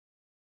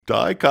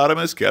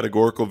Dichotomous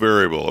categorical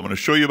variable. I'm going to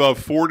show you about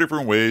 4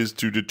 different ways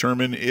to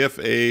determine if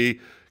a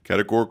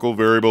categorical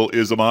variable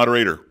is a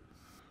moderator.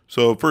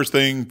 So first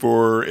thing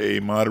for a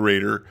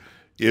moderator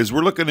is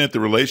we're looking at the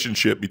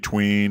relationship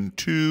between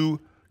 2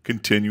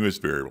 continuous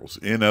variables.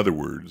 In other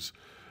words,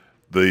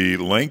 the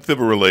length of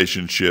a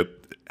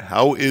relationship,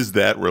 how is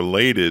that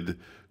related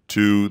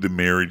to the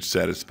marriage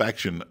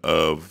satisfaction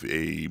of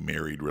a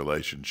married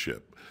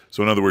relationship?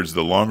 So in other words,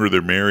 the longer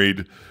they're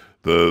married,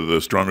 the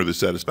stronger the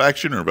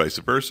satisfaction, or vice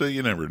versa.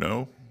 You never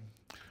know.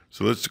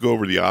 So let's go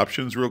over the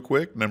options real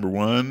quick. Number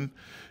 1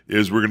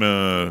 is we're going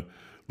to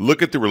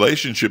look at the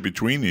relationship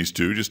between these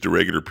two, just a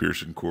regular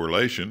Pearson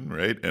correlation,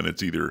 right? And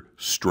it's either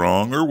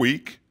strong or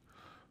weak.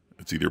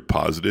 It's either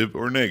positive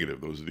or negative.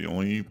 Those are the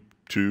only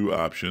 2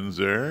 options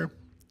there.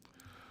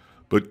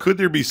 But could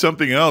there be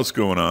something else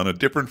going on, a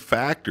different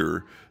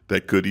factor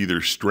that could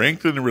either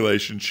strengthen the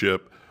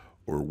relationship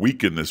or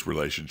weaken this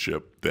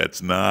relationship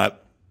that's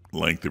not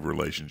length of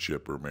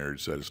relationship or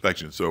marriage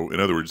satisfaction? So in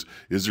other words,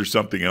 is there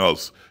something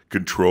else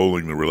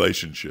controlling the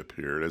relationship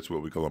here? That's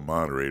what we call a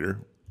moderator,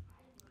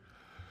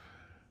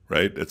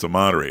 right? It's a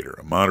moderator.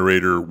 A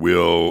moderator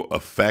will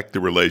affect the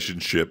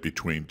relationship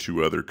between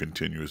 2 other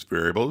continuous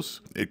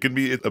variables. It can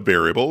be a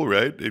variable,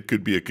 right? It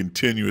could be a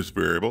continuous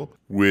variable,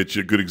 which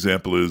a good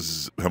example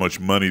is how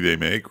much money they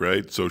make,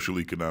 right? Social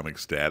economic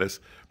status.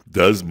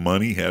 Does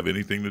money have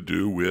anything to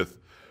do with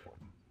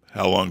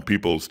how long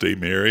people stay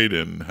married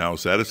and how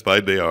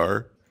satisfied they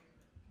are?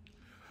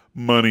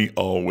 Money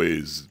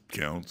always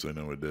counts. I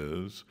know it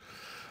does.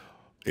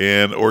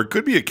 Or it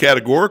could be a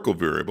categorical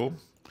variable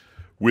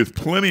with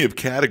plenty of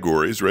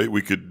categories, right?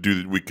 We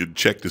could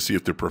check to see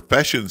if the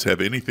professions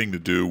have anything to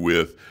do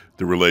with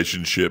the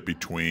relationship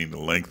between the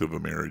length of a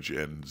marriage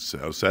and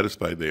how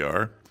satisfied they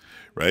are,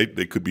 right?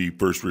 They could be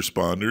first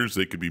responders,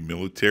 they could be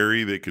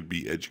military, they could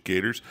be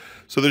educators.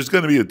 So there's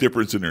going to be a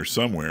difference in there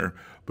somewhere,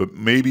 but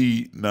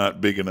maybe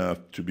not big enough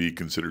to be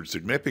considered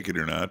significant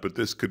or not, but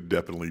this could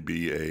definitely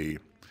be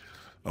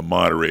a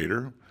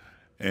moderator.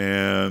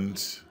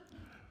 And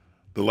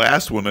the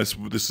last one,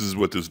 this is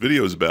what this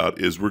video is about,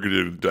 is we're going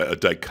to do a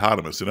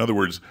dichotomous. In other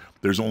words,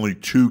 there's only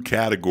 2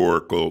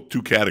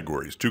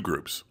 categories, 2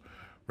 groups,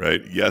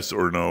 right? Yes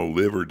or no,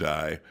 live or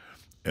die.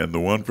 And the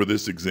one for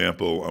this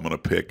example, I'm going to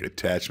pick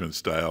attachment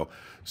style.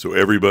 So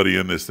everybody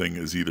in this thing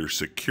is either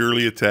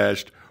securely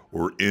attached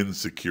or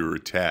insecure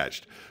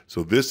attached.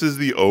 So this is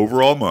the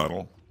overall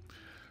model.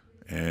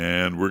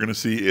 And we're going to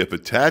see if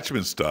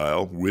attachment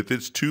style with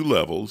its 2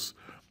 levels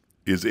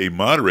is a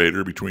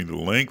moderator between the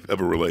length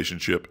of a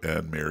relationship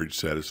and marriage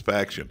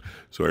satisfaction.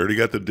 So I already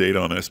got the data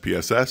on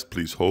SPSS.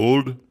 Please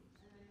hold.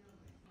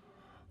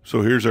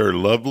 So here's our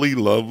lovely,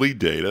 lovely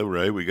data,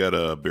 right? We got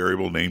a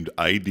variable named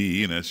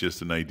ID, and that's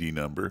just an ID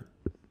number.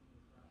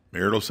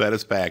 Marital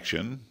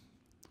satisfaction.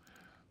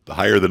 The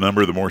higher the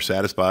number, the more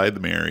satisfied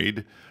the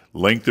married.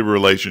 Length of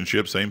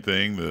relationship, same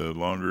thing. The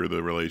longer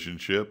the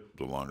relationship,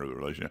 the longer the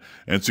relationship.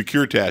 And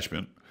secure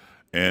attachment.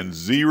 And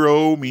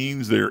 0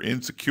 means they're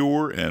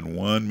insecure, and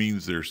 1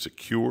 means they're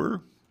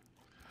secure.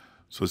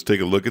 So let's take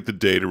a look at the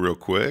data real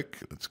quick.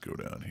 Let's go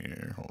down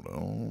here. Hold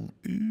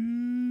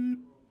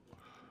on.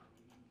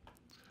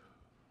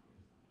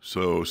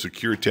 So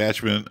secure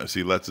attachment, I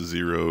see lots of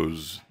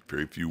 0s,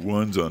 very few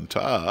 1s on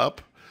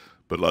top,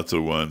 but lots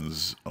of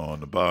 1s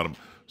on the bottom.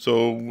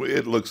 So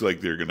it looks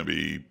like they're going to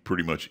be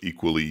pretty much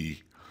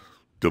equally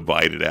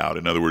divided out.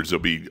 In other words,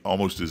 there'll be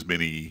almost as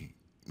many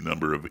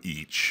number of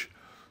each,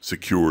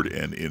 secured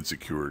and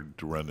insecure,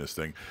 to run this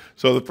thing.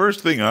 So the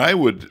first thing I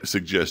would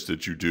suggest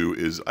that you do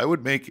is I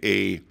would make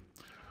a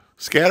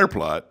scatter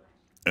plot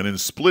and then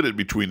split it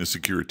between the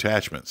secure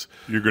attachments.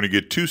 You're going to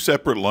get 2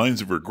 separate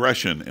lines of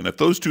regression, and if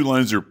those 2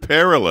 lines are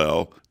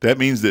parallel, that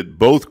means that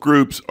both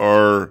groups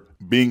are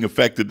being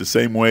affected the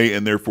same way,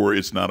 and therefore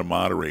it's not a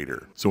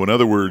moderator. So in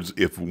other words,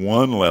 if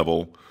one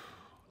level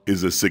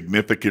is a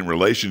significant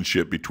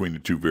relationship between the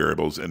 2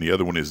 variables and the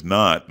other one is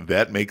not,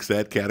 that makes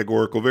that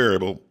categorical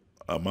variable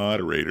a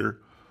moderator.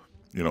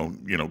 You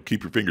know,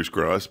 keep your fingers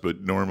crossed,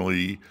 but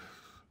normally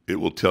it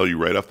will tell you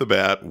right off the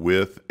bat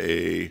with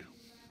a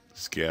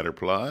scatter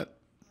plot.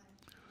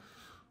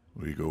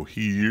 We go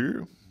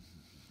here,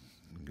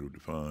 go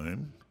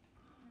define,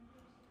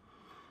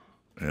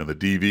 and the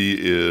DV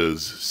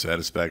is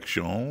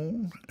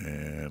satisfaction,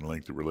 and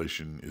length of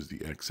relation is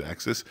the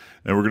x-axis.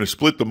 And we're going to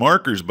split the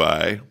markers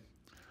by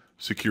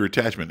secure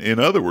attachment. In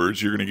other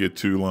words, you're going to get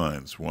 2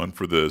 lines, one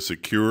for the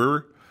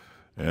secure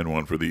and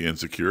one for the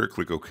insecure.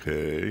 Click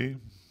OK.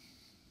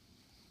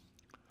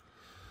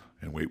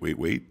 And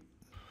wait.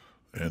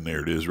 And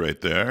there it is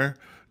right there.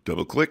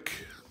 Double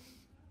click.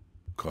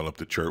 Call up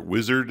the chart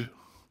wizard.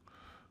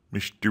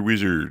 Mr.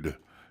 Wizard,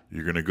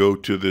 you're going to go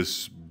to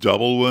this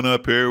double one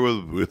up here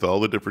with all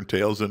the different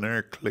tails in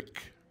there.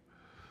 Click.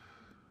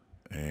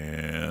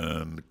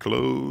 And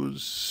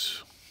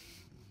close.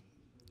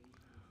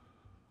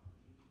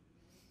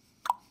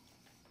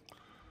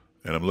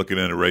 And I'm looking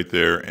at it right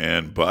there,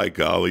 and by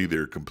golly,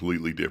 they're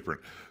completely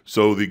different.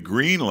 So the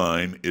green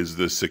line is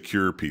the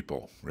secure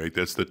people, right?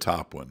 That's the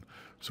top one.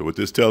 So what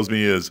this tells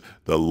me is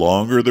the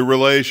longer the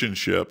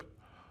relationship,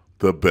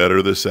 the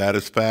better the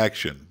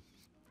satisfaction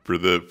for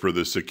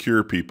the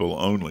secure people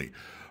only.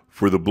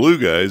 For the blue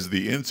guys,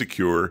 the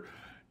insecure,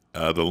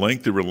 the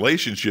length of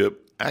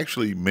relationship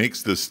actually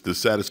makes the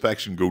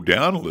satisfaction go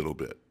down a little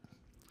bit.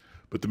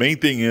 But the main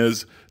thing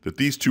is that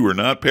these two are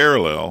not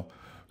parallel.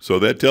 So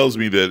that tells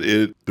me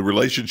that the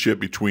relationship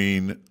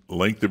between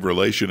length of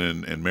relation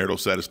and marital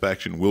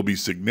satisfaction will be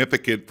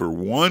significant for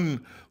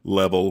one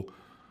level,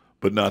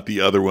 but not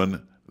the other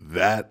one.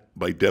 That,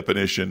 by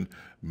definition,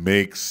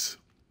 makes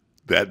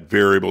that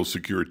variable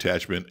secure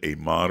attachment a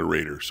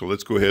moderator. So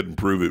let's go ahead and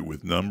prove it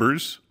with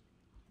numbers.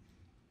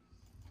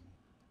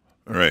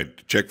 All right,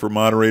 to check for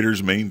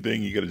moderators, main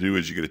thing you got to do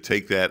is you got to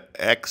take that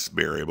X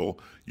variable,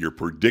 your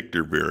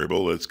predictor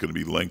variable, that's going to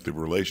be length of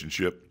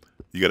relationship,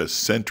 you got to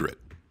center it.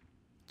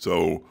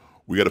 So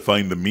we got to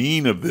find the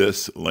mean of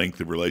this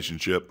length of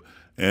relationship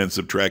and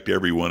subtract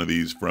every one of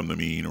these from the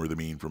mean, or the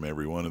mean from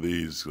every one of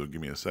these. So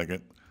give me a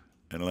second.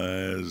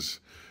 Analyze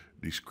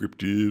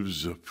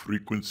descriptives,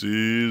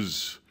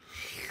 frequencies,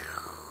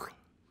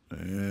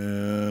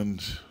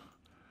 and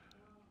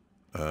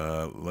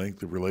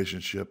length of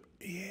relationship.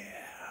 Yeah,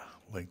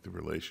 length of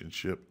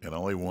relationship. And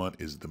all I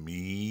want is the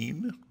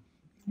mean.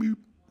 Boop.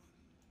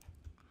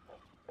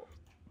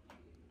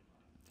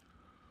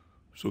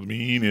 So the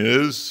mean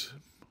is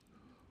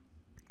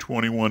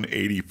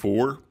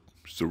 2184.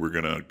 So we're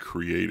going to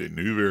create a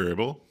new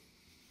variable.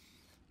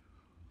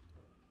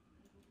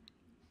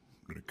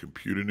 We're going to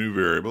compute a new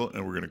variable,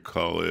 and we're going to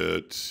call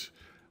it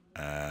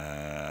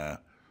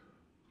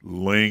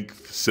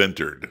length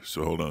centered.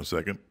 So hold on a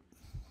second.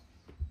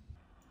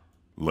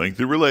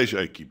 Length of relation.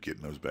 I keep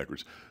getting those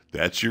backwards.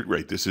 That's your,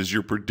 right, this is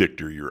your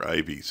predictor, your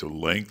IV. So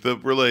length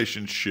of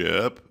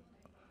relationship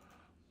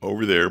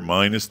over there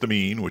minus the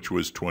mean, which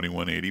was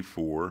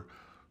 2184.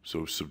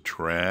 So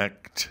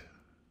subtract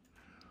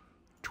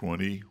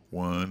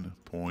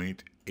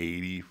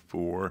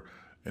 21.84,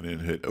 and then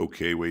hit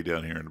OK way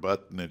down here in the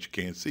button that you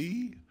can't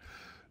see.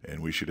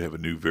 And we should have a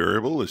new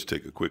variable. Let's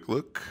take a quick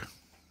look.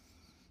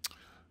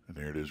 And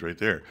there it is right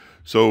there.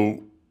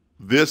 So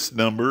this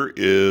number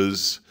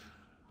is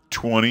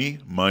 20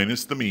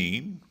 minus the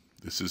mean.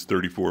 This is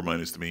 34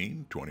 minus the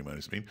mean, 20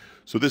 minus the mean.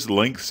 So this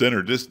length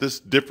centered, this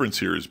difference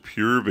here is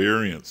pure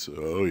variance.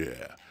 Oh,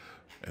 yeah.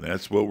 And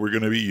that's what we're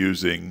going to be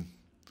using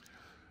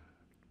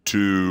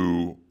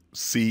to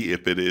see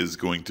if it is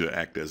going to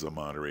act as a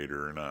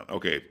moderator or not.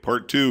 Okay,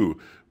 part two,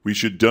 we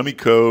should dummy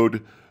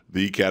code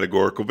the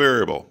categorical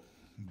variable.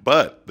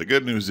 But the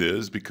good news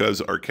is, because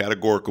our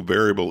categorical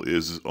variable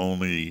is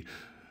only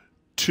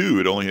two,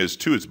 it only has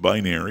two, it's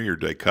binary or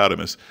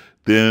dichotomous,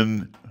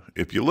 then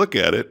if you look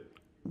at it,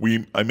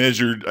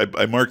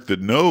 I marked the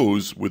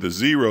no's with a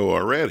 0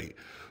 already.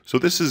 So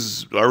this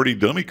is already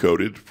dummy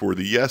coded for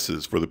the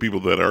yeses, for the people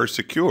that are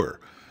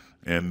secure,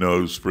 and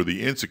no's for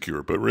the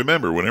insecure. But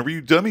remember, whenever you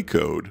dummy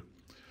code,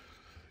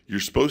 you're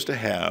supposed to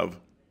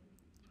have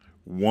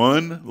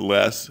one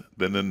less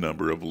than the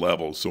number of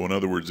levels. So in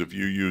other words, if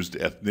you used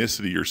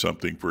ethnicity or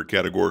something for a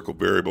categorical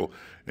variable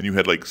and you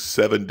had like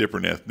 7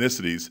 different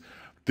ethnicities,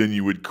 then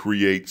you would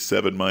create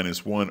 7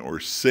 minus 1 or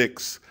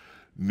 6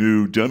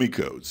 new dummy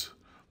codes.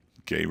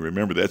 Okay,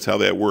 remember, that's how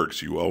that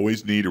works. You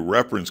always need a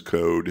reference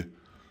code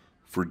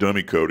for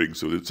dummy coding,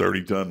 so it's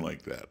already done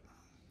like that.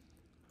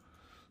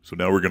 So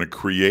now we're going to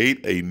create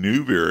a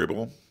new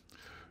variable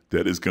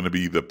that is going to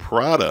be the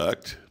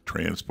product,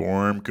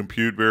 transform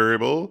compute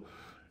variable.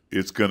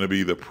 It's going to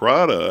be the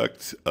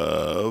product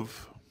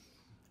of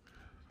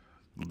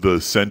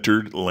the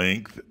centered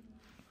length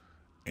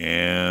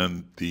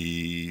and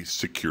the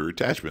secure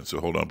attachment. So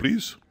hold on,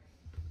 please.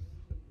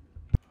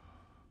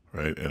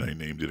 Right, and I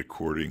named it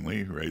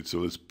accordingly, right? So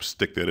let's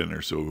stick that in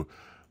there. So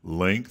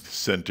length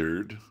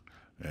centered,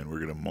 and we're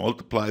going to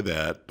multiply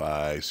that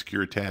by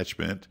secure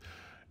attachment,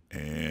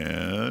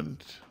 and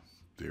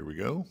there we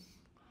go.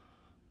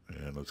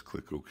 And let's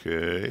click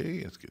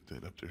OK. Let's get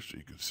that up there so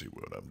you can see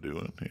what I'm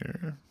doing here.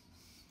 I'm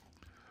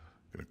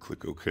going to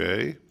click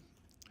OK,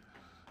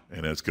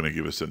 and that's going to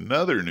give us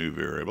another new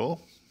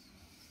variable.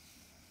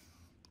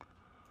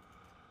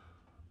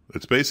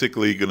 It's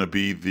basically going to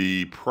be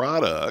the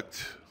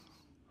product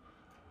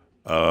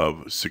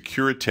of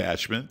secure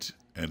attachment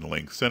and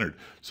length centered.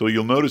 So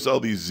you'll notice all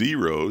these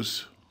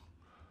zeros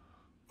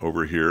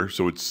over here.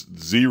 So it's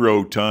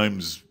 0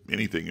 times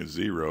anything is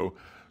 0.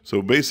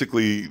 So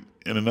basically,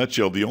 in a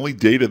nutshell, the only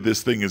data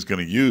this thing is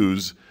going to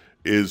use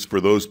is for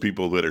those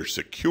people that are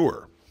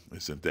secure.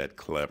 Isn't that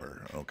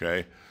clever?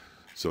 Okay.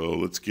 So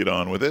let's get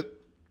on with it.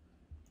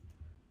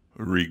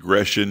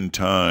 Regression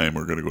time.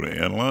 We're going to go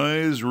to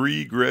Analyze,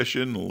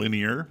 Regression,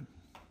 Linear.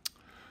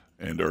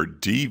 And our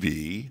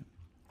DV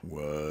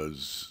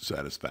was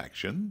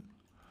satisfaction.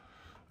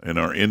 And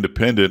our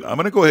independent, I'm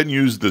going to go ahead and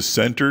use the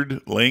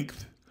centered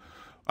length.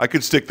 I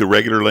could stick the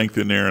regular length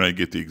in there and I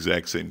get the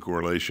exact same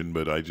correlation,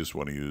 but I just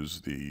want to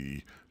use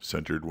the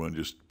centered one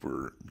just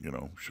for,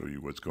 show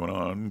you what's going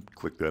on.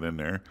 Click that in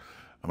there.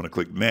 I'm going to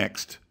click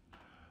Next.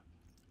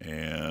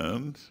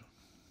 And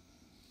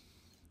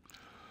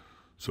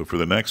So for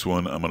the next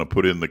one, I'm going to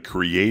put in the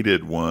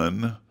created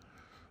one.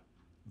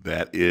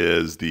 That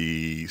is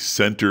the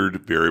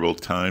centered variable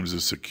times the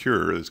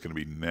secure. That's going to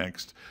be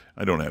next.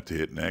 I don't have to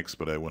hit next,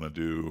 but I want to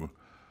do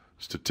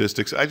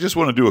statistics. I just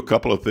want to do a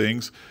couple of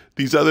things.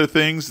 These other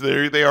things,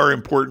 they are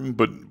important,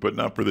 but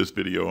not for this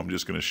video. I'm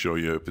just going to show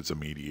you if it's a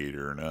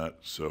mediator or not.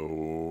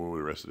 So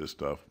the rest of this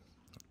stuff.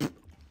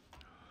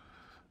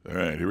 All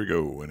right, here we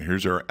go. And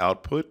here's our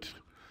output.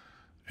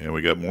 And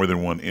we got more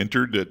than one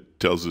entered. That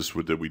tells us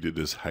that we did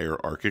this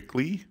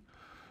hierarchically.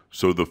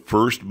 So the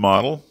first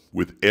model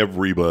with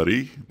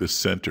everybody, the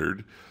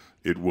centered,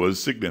 it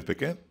was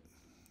significant.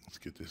 Let's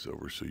get this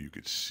over so you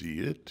could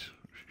see it.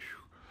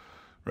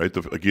 Right,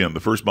 again,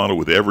 the first model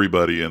with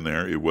everybody in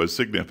there, it was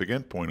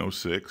significant,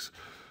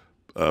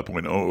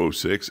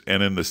 0.006.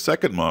 And in the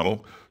second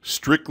model,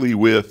 strictly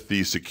with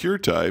the secure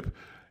type,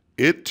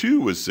 it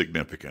too was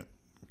significant,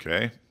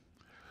 okay?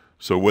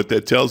 So what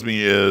that tells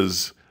me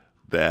is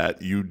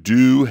that you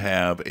do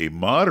have a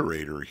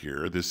moderator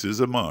here. This is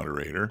a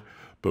moderator,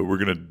 but we're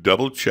going to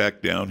double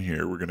check down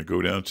here. We're going to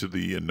go down to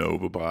the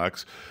ANOVA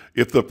box.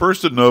 If the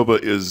first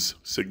ANOVA is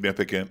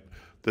significant,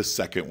 the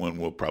second one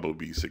will probably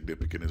be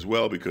significant as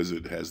well because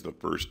it has the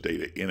first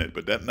data in it,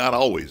 but that's not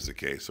always the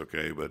case,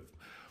 okay? But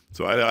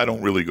so I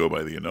don't really go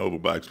by the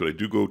ANOVA box, but I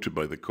do go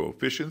by the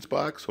coefficients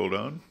box. Hold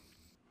on.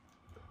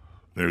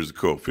 There's the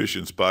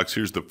coefficients box.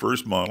 Here's the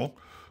first model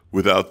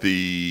without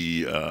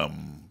the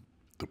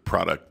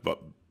product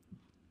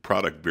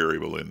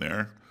variable in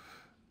there,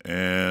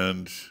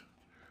 and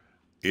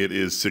it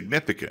is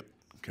significant,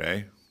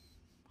 okay?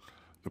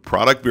 The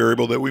product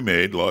variable that we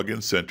made,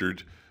 login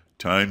centered,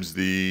 times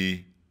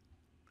the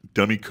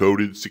dummy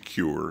coded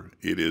secure,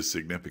 it is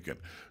significant.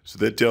 So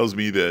that tells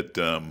me that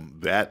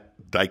that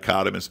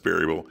dichotomous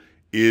variable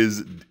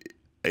is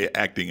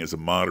acting as a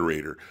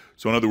moderator.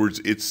 So in other words,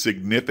 it's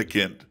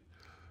significant.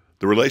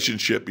 The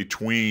relationship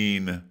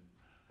between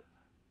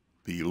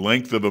the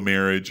length of a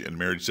marriage and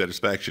marriage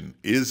satisfaction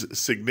is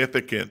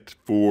significant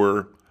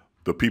for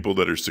the people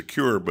that are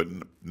secure, but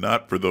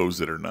not for those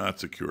that are not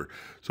secure.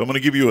 So I'm going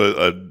to give you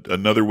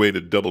another way to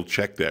double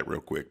check that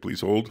real quick.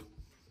 Please hold.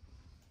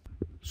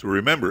 So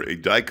remember, a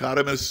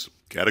dichotomous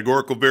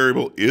categorical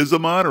variable is a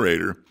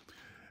moderator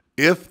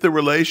if the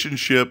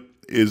relationship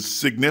is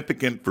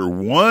significant for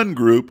one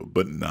group,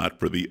 but not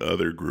for the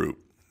other group.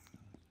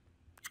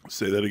 I'll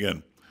say that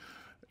again.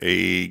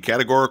 A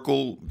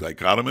categorical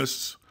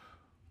dichotomous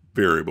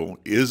variable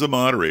is a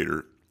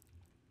moderator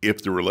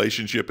if the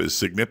relationship is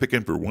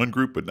significant for one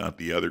group, but not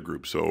the other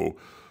group. So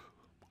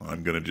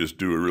I'm going to just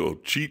do a real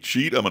cheat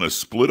sheet. I'm going to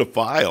split a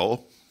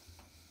file.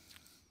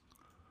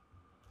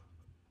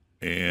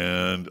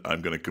 And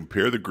I'm going to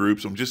compare the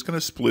groups. I'm just going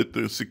to split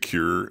the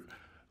secure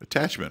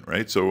attachment,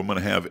 right? So I'm going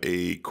to have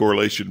a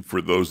correlation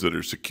for those that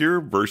are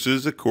secure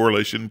versus a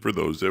correlation for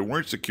those that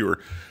weren't secure.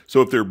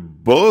 So if they're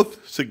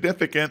both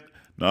significant,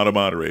 not a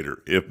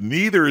moderator. If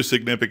neither is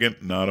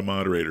significant, not a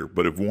moderator.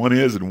 But if one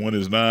is and one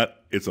is not,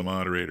 it's a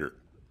moderator.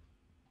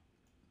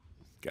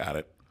 Got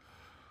it.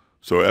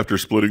 So after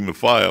splitting the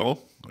file,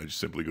 I just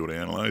simply go to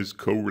Analyze,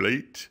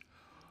 Correlate.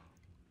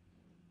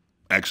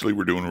 Actually,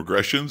 we're doing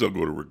regressions. I'll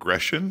go to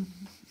Regression.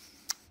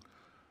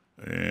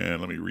 And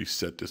let me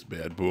reset this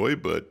bad boy,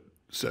 but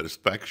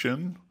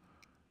satisfaction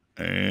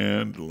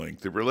and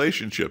length of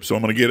relationship. So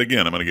I'm going to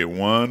get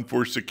one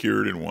for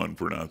secured and one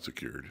for not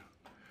secured.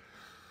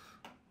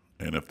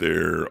 And if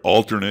they're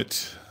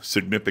alternate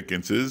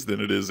significances, then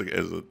it is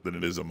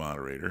a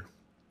moderator.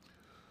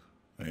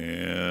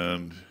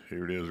 And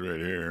here it is right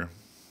here.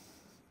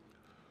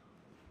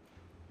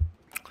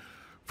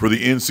 For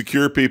the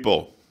insecure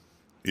people,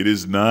 it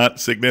is not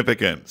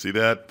significant. See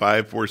that?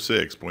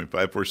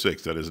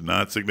 0.546. That is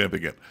not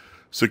significant.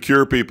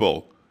 Secure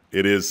people,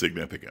 it is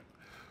significant.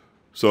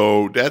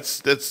 So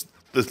that's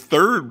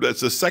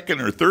the second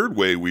or third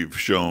way we've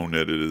shown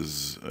that it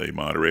is a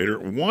moderator.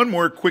 One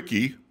more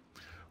quickie,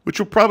 which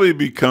will probably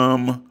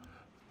become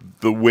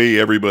the way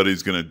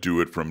everybody's going to do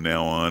it from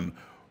now on.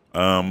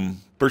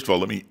 First of all,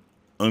 let me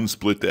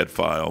unsplit that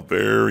file.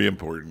 Very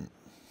important.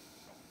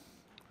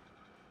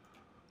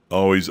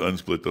 Always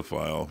unsplit the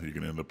file. You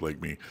can end up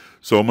like me.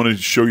 So I'm going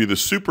to show you the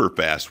super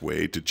fast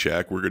way to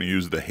check. We're going to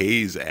use the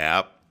Haze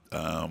app.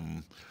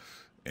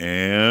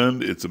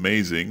 And it's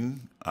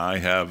amazing. I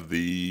have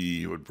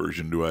what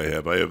version do I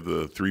have? I have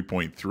the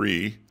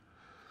 3.3.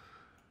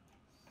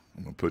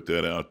 I'm going to put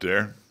that out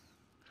there.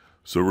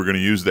 So we're going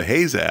to use the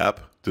Haze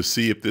app to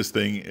see if this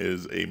thing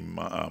is a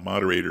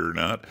moderator or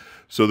not.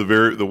 So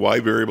the Y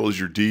variable is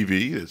your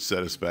DV, it's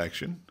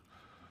satisfaction.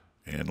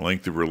 And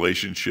length of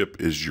relationship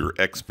is your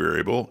X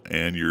variable.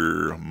 And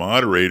your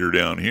moderator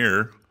down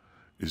here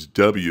is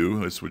W.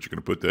 That's what you're going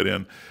to put that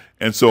in.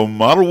 And so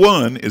model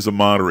 1 is a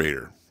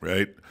moderator,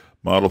 right?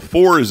 Model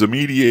 4 is a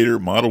mediator.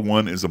 Model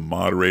 1 is a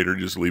moderator.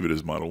 Just leave it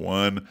as model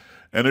 1.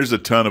 And there's a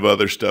ton of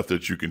other stuff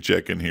that you can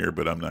check in here,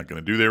 but I'm not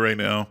going to do that right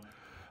now.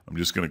 I'm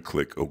just going to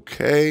click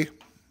OK.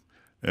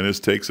 And this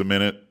takes a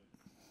minute.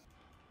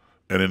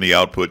 And then the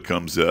output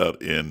comes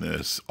out in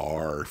this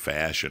R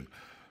fashion.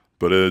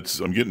 but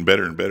I'm getting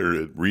better and better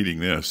at reading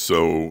this.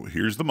 So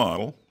here's the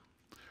model,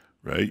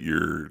 right?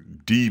 Your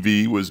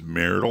DV was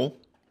marital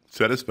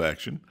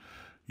satisfaction.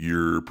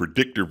 Your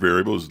predictor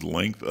variable is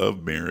length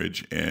of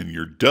marriage, and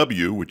your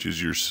W, which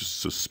is your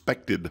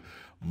suspected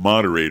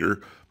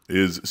moderator,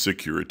 is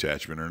secure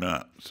attachment or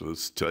not. So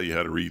let's tell you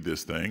how to read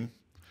this thing.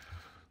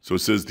 So it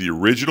says the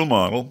original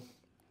model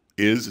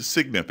is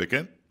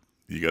significant.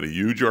 You got a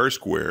huge R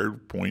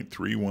squared,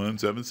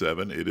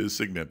 0.3177. It is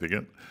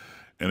significant.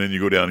 And then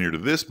you go down here to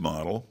this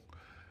model,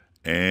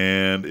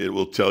 and it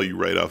will tell you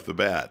right off the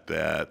bat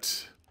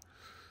that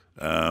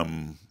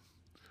the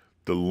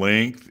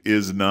length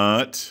is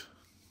not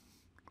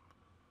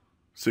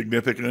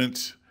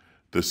significant.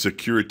 The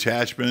secure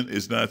attachment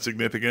is not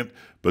significant,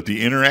 but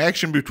the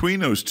interaction between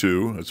those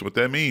two, that's what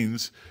that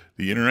means,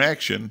 the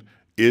interaction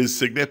is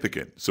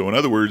significant. So in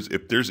other words,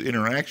 if there's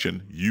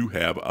interaction, you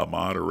have a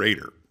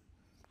moderator,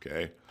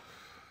 okay?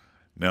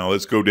 Now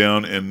let's go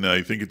down, and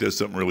I think it does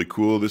something really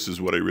cool. This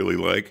is what I really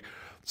like.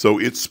 So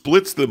it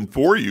splits them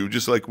for you,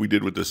 just like we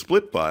did with the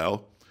split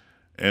file.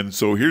 And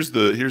so here's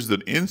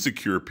the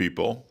insecure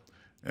people,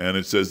 and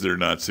it says they're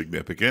not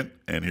significant.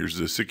 And here's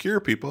the secure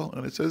people,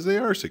 and it says they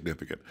are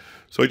significant.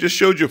 So I just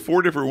showed you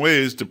 4 different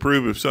ways to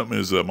prove if something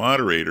is a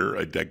moderator,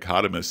 a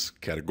dichotomous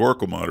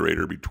categorical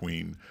moderator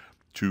between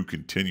 2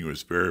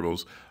 continuous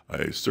variables.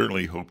 I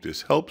certainly hope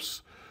this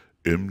helps.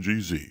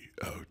 MGZ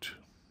out.